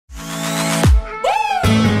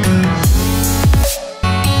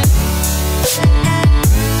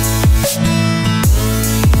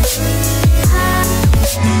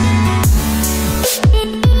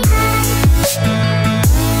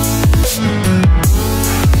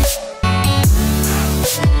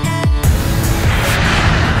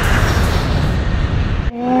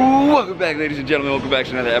back, ladies and gentlemen. Welcome back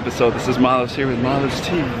to another episode. This is Molives here with Molives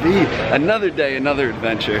TV. Another day, another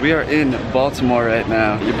adventure. We are in Baltimore right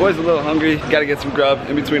now. Your boy's a little hungry. Gotta get some grub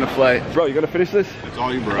in between a flight. Bro, you gonna finish this? It's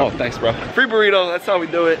all you, bro. Oh, thanks, bro. Free burrito, that's how we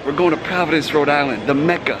do it. We're going to Providence, Rhode Island, the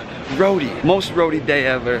Mecca. Roadie, most roadie day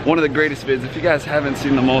ever. One of the greatest vids. If you guys haven't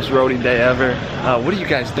seen the most roadie day ever, what are you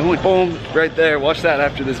guys doing? Boom, right there. Watch that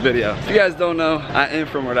after this video. If you guys don't know, I am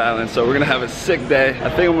from Rhode Island, so we're gonna have a sick day. I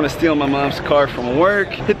think I'm gonna steal my mom's car from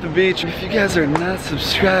work, hit the beach. If you guys are not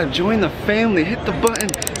subscribed, join the family. Hit the button,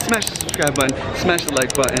 smash the subscribe button, smash the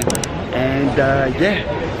like button, and yeah,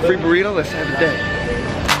 free burrito. Let's have a day.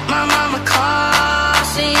 My mama calls,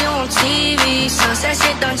 see you on TV, sunset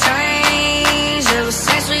shit done changed. Ever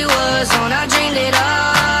since we was on, I dreamed it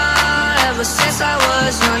all. Ever since I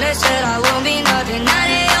was young, they said I won't be nothing. Now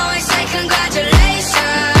they always say congratulations.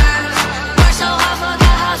 Worked so hard,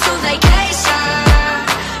 forgot how to vacation.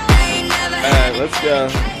 They ain't never had. Alright, let's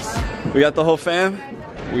go. We got the whole fam.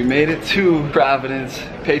 We made it to Providence.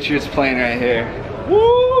 Patriots plane right here.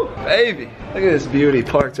 Woo, baby. Look at this beauty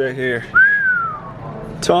parked right here.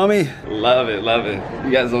 Tommy, love it, love it.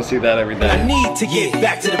 You guys don't see that every day. I need to get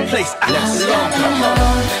back to the place I belong.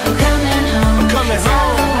 I'm coming home. I'm coming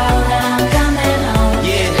home. I'm coming home.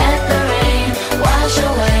 Yeah. Let the rain wash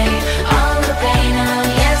away all the pain of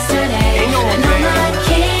yesterday. Ain't no and pain. I'ma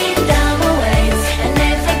keep down my ways and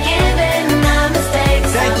then forgiving my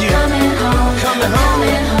mistakes. Thank you. I'm coming home. Coming home.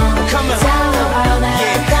 Coming home. Coming Tell home. the world that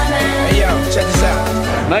I'm coming. Hey yo, check this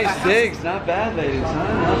out. Nice digs, not bad, ladies,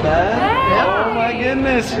 huh? Not bad. Oh my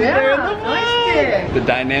goodness, she's there in the flag. The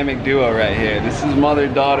dynamic duo right here. This is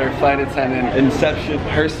mother-daughter flight attendant Inception.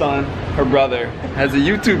 Her son, her brother, has a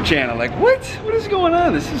YouTube channel. Like, what? What is going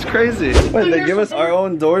on? This is crazy. Wait, they give us our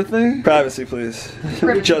own door thing? Privacy, please.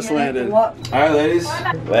 We just landed. All right, ladies.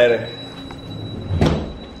 Later.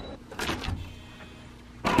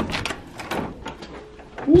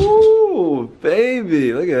 Woo,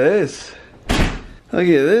 baby, look at this. Look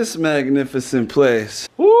at this magnificent place.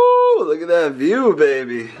 Woo, look at that view,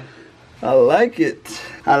 baby. I like it.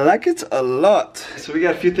 I like it a lot. So we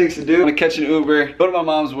got a few things to do. I'm gonna catch an Uber, go to my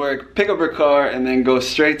mom's work, pick up her car, and then go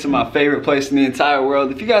straight to my favorite place in the entire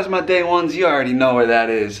world. If you guys are my day ones, you already know where that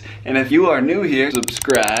is. And if you are new here,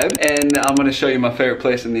 subscribe. And I'm gonna show you my favorite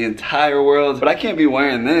place in the entire world. But I can't be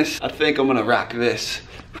wearing this. I think I'm gonna rock this.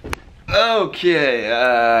 Okay,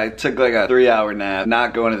 I took like a 3-hour nap,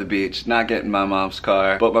 not going to the beach, not getting my mom's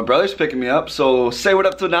car, but my brother's picking me up, so say what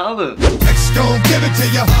up to Molives. X gon' give it to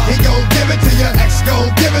ya, he gon' give it to ya. X gon'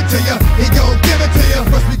 give it to ya, he gon' give it to ya.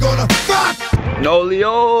 First we gonna rock. No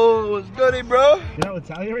Leo, what's goody, bro? You're not with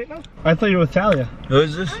Talia right now? I thought you were with Talia. Who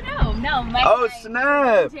is this? Oh, no, my Oh,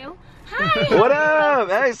 snap! Hi. What up?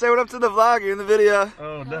 Hey, say what up to the vlog, you're in the video.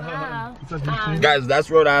 Oh, no. Wow. Guys, that's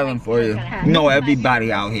Rhode Island for you. You know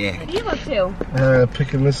everybody out here. What are you up to?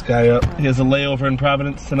 Picking this guy up. He has a layover in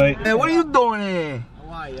Providence tonight. Hey, what are you doing here?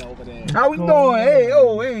 How we doing? Hey,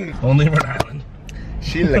 oh, hey. Only Rhode Island.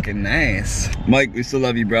 She looking nice. Mike, we still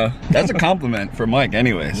love you, bro. That's a compliment for Mike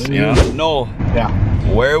anyways, you know? No. Yeah.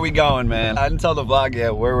 Where are we going, man? I didn't tell the vlog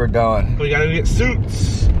yet where we're going. We gotta get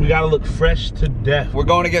suits. We gotta look fresh to death. We're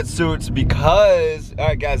going to get suits because, all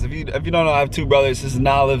right guys, if you don't know, I have two brothers. This is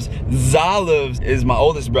Molives. Zolives is my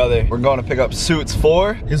oldest brother. We're going to pick up suits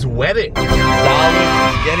for His wedding.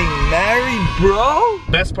 Zolives is getting married, bro.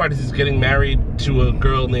 Best part is he's getting married to a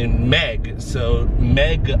girl named Meg. So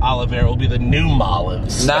Meg Oliver will be the new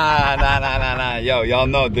Molives. Nah. Yo, y'all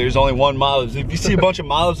know there's only one Molives. If you see a bunch of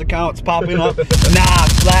Molives accounts popping up, nah,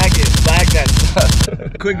 flag it. Flag that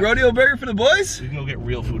stuff. Quick rodeo burger for the boys? We can go get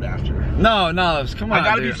real food after. No, come on, I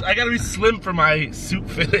gotta dude. be slim for my suit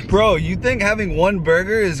fitting. Bro, you think having one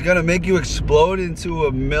burger is gonna make you explode into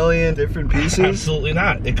a million different pieces? Absolutely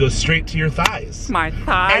not. It goes straight to your thighs. My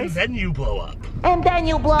thighs. And then you blow up. And then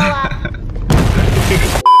you blow up.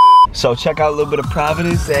 So check out a little bit of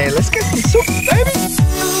Providence and let's get some soup, baby.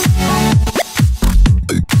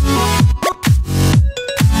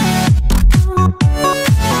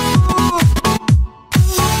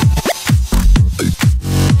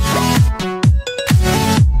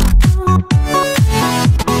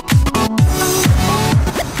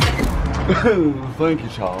 Thank you,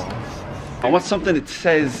 Charles. I want something that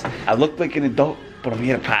says I look like an adult, but I'm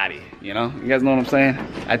here to party. You know, you guys know what I'm saying?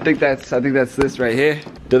 I think that's this right here.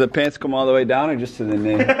 Do the pants come all the way down or just to the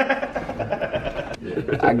knee?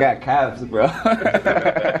 I got calves, bro.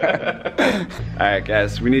 Alright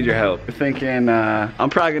guys, we need your help. We're thinking, I'm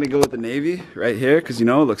probably gonna go with the navy right here, because you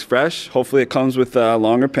know, it looks fresh. Hopefully it comes with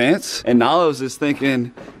longer pants. And Nalos is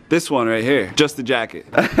thinking This one right here, just the jacket.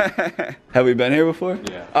 Have we been here before?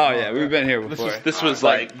 Yeah. Oh yeah, we've been here before. This was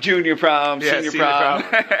like junior prom, yeah, senior prom.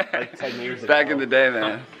 like 10 years ago. Back in the day,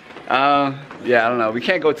 man. Yeah, I don't know. We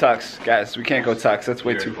can't go tux, guys. We can't go tux. That's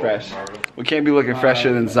way too fresh. We can't be looking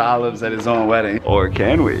fresher than Molives at his own wedding. Or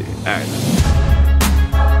can we? All right.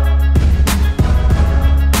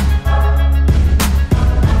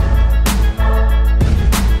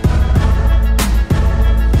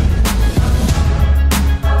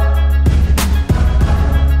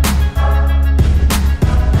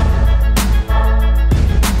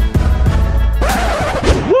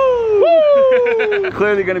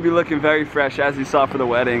 Clearly gonna be looking very fresh, as you saw for the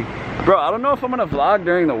wedding. Bro, I don't know if I'm gonna vlog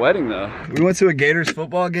during the wedding though. We went to a Gators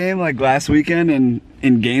football game like last weekend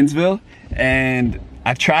in Gainesville, and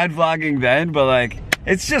I tried vlogging then, but like,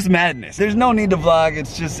 it's just madness. There's no need to vlog,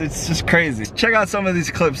 it's just crazy. Check out some of these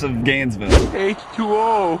clips of Gainesville.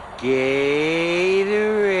 H2O. Gatorade.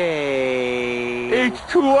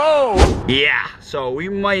 H2O. Yeah, so we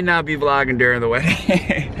might not be vlogging during the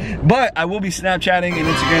wedding, but I will be Snapchatting and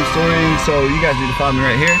Instagram storying, so you guys need to follow me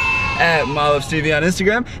right here at Molives TV on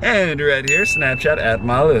Instagram, and right here, Snapchat at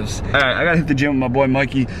Molives. All right, I gotta hit the gym with my boy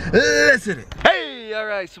Mikey. Let's hit it. Hey, all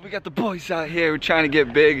right, so we got the boys out here. We're trying to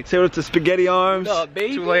get big. Say what up to Spaghetti Arms. Oh,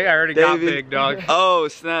 baby. Too late, I already got big, dog. Oh,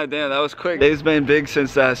 snap, damn, that was quick. Dave's been big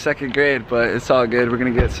since 2nd grade, but it's all good. We're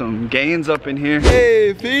gonna get some gains up in here.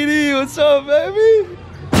 Hey, Petey, what's up, baby?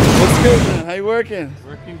 What's good, man? How you working?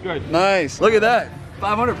 Working good. Nice. Look at that.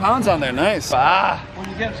 500 pounds on there, nice. Ah. Want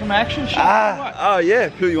to get some action shot? Ah. Oh yeah.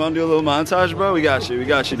 Who, you want to do a little montage, bro? We got you,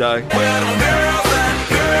 dog.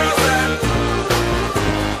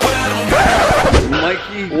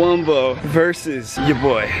 Mikey Wumbo versus your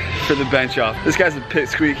boy for the bench off. This guy's a pit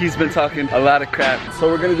squeak. He's been talking a lot of crap. So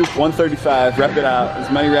we're gonna do 135, rep it out, as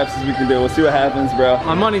many reps as we can do. We'll see what happens, bro.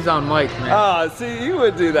 My money's on Mike, man. Oh, see, you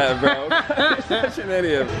would do that, bro. You're such an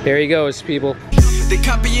idiot. Here he goes, people. They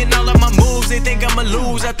copying all of my moves, they think I'ma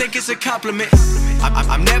lose, I think it's a compliment.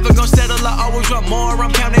 I'm never gonna settle, I always want more,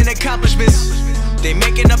 I'm counting accomplishments. They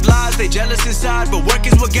making up lies, they jealous inside, but work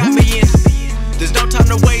is what got me in. There's no time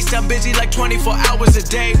to waste, I'm busy like 24 hours a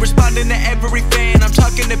day, responding to every fan, I'm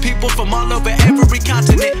talking to people from all over every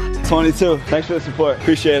continent. 22, thanks for the support,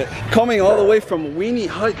 appreciate it. Coming all the way from Weenie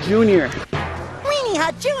Hut Jr. Weenie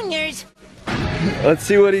Hut Juniors. Let's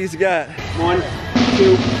see what he's got. 1,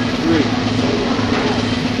 2, 3.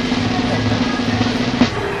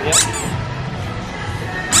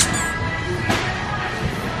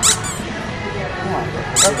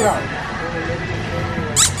 Let's go.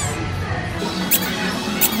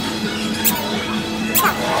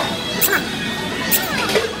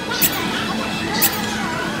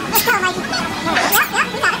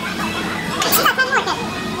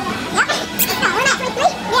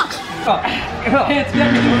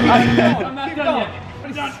 I'm not done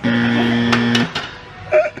yet.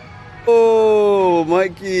 Oh,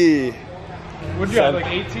 Mikey. What did you have, like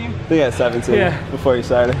 18? I think I had 17 before you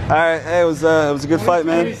started. All right, hey, it was a good fight,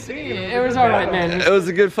 man. It was alright, man. It was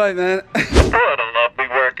a good fight, man. What a lovely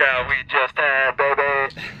workout we just had,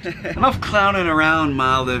 baby. Enough clowning around,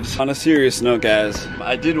 Molives. On a serious note, guys,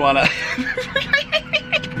 I did want to...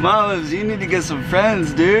 Molives, you need to get some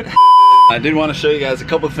friends, dude. I did want to show you guys a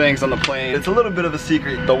couple things on the plane. It's a little bit of a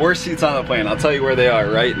secret. The worst seats on the plane, I'll tell you where they are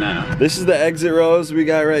right now. This is the exit rows we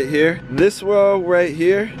got right here. This row right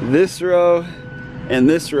here, this row, and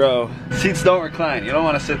this row. Seats don't recline, you don't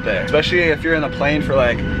want to sit there. Especially if you're in the plane for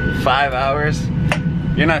like 5 hours.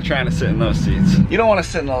 You're not trying to sit in those seats. You don't want to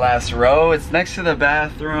sit in the last row. It's next to the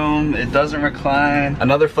bathroom. It doesn't recline.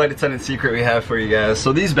 Another flight attendant secret we have for you guys.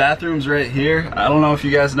 So these bathrooms right here, I don't know if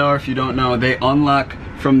you guys know or if you don't know, they unlock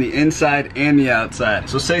from the inside and the outside.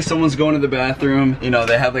 So say someone's going to the bathroom, you know,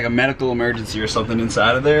 they have like a medical emergency or something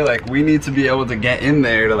inside of there, like we need to be able to get in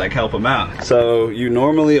there to like help them out. So you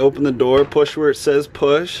normally open the door, push where it says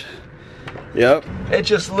push. Yep. It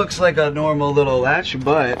just looks like a normal little latch,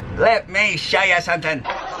 but let me show you something.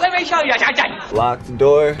 Let me show you something. Lock the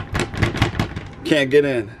door. Can't get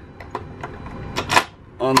in.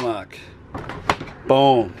 Unlock.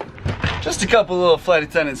 Boom. Just a couple little flight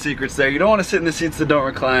attendant secrets there. You don't want to sit in the seats that don't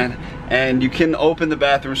recline, and you can open the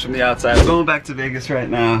bathrooms from the outside. I'm going back to Vegas right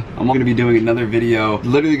now. I'm going to be doing another video.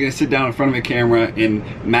 Literally going to sit down in front of a camera and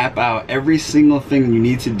map out every single thing you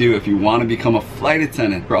need to do if you want to become a flight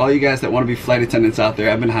attendant. For all you guys that want to be flight attendants out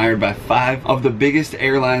there, I've been hired by 5 of the biggest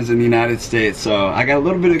airlines in the United States. So I got a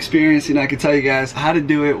little bit of experience, you know, I can tell you guys how to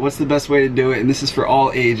do it, what's the best way to do it, and this is for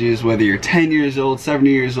all ages, whether you're 10 years old, 70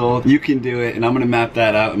 years old, you can do it, and I'm going to map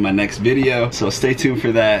that out in my next video. So stay tuned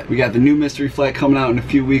for that. We got the new mystery flight coming out in a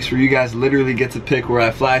few weeks for you guys guys literally get to pick where I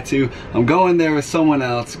fly to. I'm going there with someone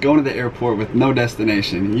else, going to the airport with no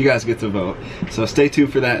destination. You guys get to vote. So stay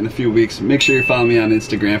tuned for that in a few weeks. Make sure you follow me on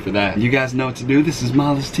Instagram for that. You guys know what to do. This is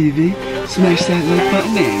Molives TV. Smash that like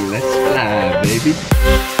button and let's fly, baby.